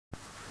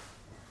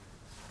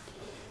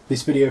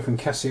This video from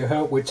Casio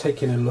Help, we're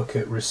taking a look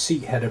at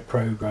receipt header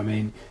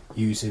programming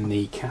using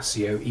the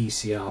Casio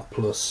ECR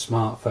Plus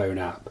smartphone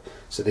app.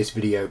 So this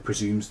video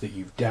presumes that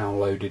you've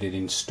downloaded and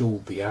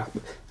installed the app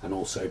and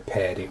also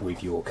paired it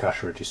with your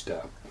cash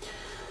register.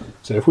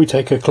 So if we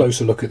take a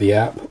closer look at the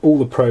app, all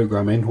the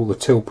programming, all the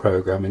till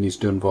programming is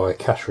done via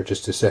cash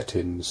register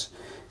settings.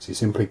 So you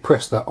simply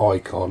press that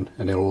icon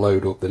and it'll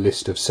load up the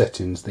list of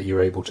settings that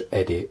you're able to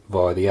edit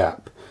via the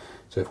app.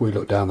 So if we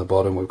look down the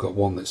bottom, we've got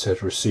one that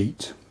says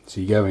receipt. So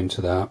you go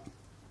into that.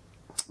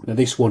 Now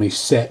this one is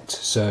set,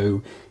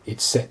 so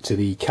it's set to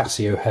the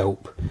Casio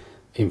Help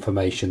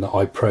information that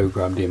I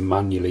programmed in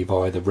manually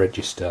via the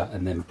register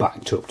and then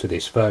backed up to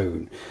this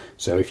phone.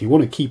 So if you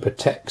want to keep a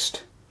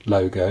text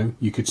logo,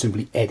 you could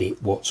simply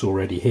edit what's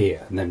already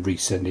here and then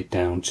resend it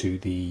down to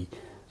the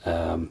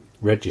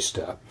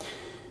register.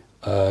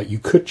 You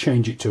could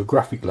change it to a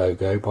graphic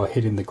logo by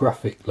hitting the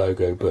graphic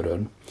logo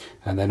button,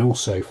 and then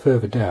also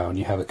further down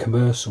you have a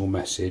commercial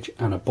message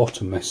and a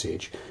bottom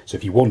message. So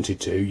if you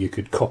wanted to, you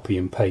could copy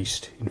and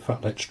paste. In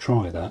fact, let's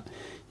try that.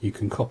 You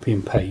can copy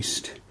and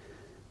paste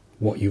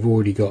what you've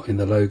already got in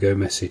the logo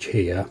message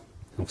here.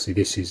 Obviously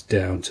this is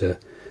down to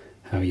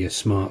how your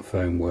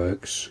smartphone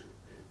works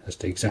as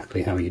to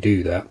exactly how you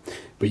do that,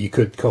 but you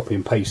could copy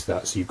and paste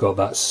that so you've got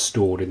that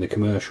stored in the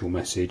commercial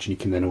message, and you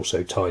can then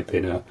also type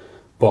in a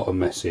bottom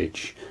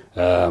message.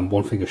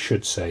 One thing I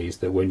should say is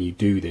that when you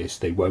do this,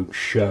 they won't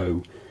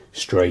show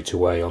straight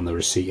away on the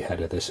receipt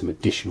header. There's some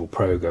additional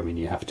programming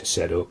you have to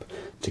set up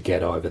to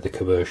get either the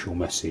commercial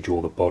message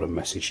or the bottom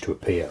message to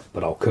appear,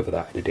 but I'll cover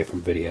that in a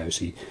different video,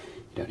 so you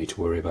don't need to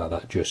worry about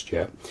that just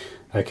yet.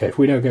 Okay, if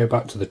we now go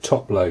back to the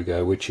top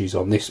logo, which is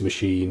on this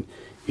machine,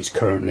 is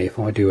currently, if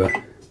I do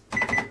a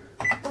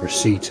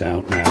receipt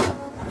out now,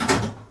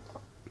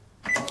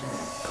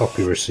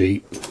 copy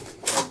receipt,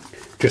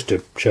 just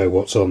to show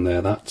what's on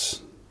there,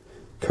 that's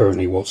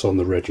currently what's on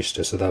the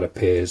register, so that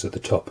appears at the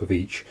top of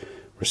each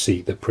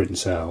receipt that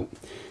prints out.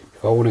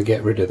 If I want to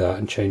get rid of that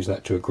and change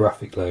that to a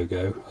graphic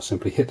logo, I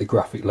simply hit the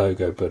graphic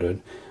logo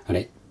button and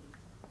it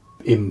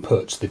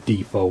inputs the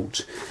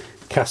default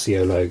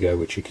Casio logo,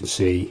 which you can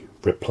see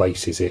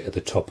replaces it at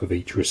the top of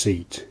each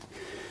receipt.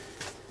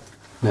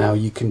 Now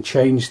you can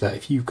change that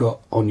if you've got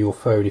on your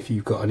phone, if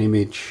you've got an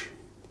image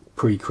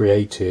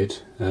pre-created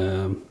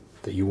that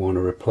you want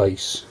to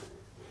replace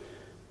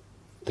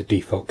the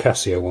default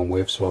Casio one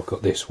with, so I've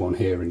got this one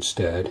here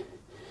instead.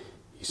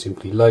 You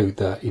simply load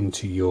that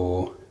into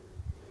your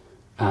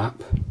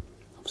app.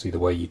 Obviously the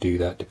way you do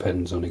that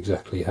depends on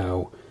exactly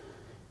how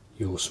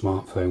your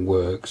smartphone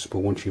works, but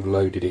once you've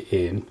loaded it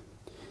in,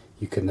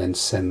 you can then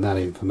send that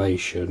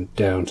information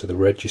down to the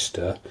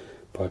register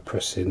by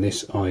pressing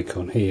this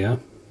icon here,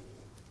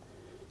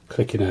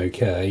 clicking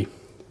OK,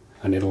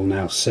 and it'll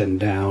now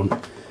send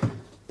down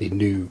the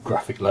new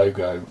graphic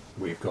logo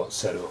we've got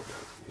set up.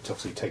 It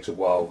obviously takes a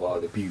while via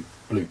the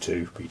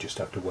Bluetooth, but you just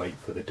have to wait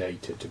for the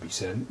data to be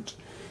sent.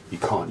 You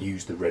can't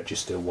use the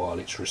register while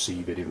it's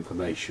receiving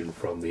information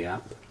from the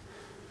app.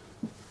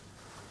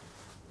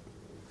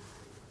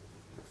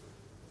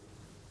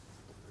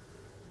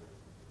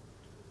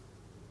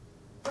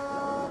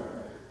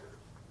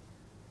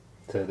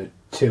 So the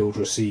till's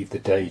received the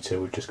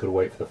data, we've just got to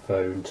wait for the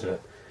phone to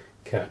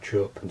catch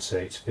up and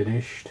say it's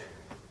finished.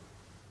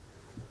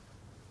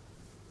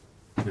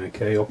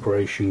 Okay,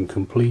 operation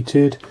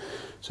completed.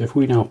 So if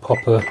we now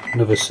pop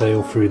another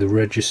sale through the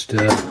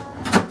register,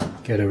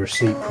 get a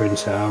receipt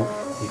print out,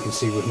 you can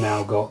see we've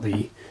now got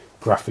the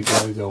graphic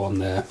logo on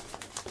there,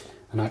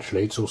 and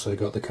actually it's also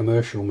got the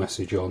commercial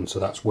message on, so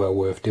that's well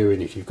worth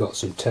doing. If you've got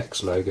some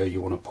text logo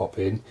you want to pop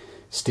in,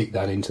 stick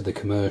that into the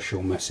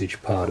commercial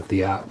message part of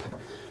the app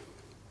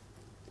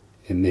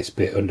in this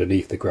bit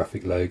underneath the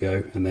graphic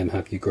logo, and then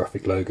have your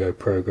graphic logo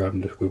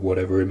programmed with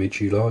whatever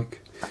image you like.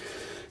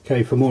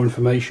 Okay, for more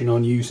information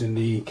on using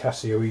the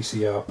Casio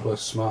ECR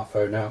Plus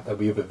smartphone app, there'll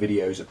be other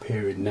videos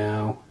appearing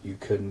now. You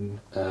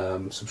can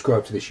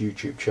subscribe to this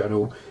YouTube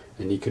channel,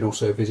 and you can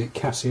also visit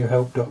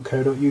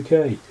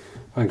casiohelp.co.uk.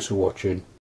 Thanks for watching.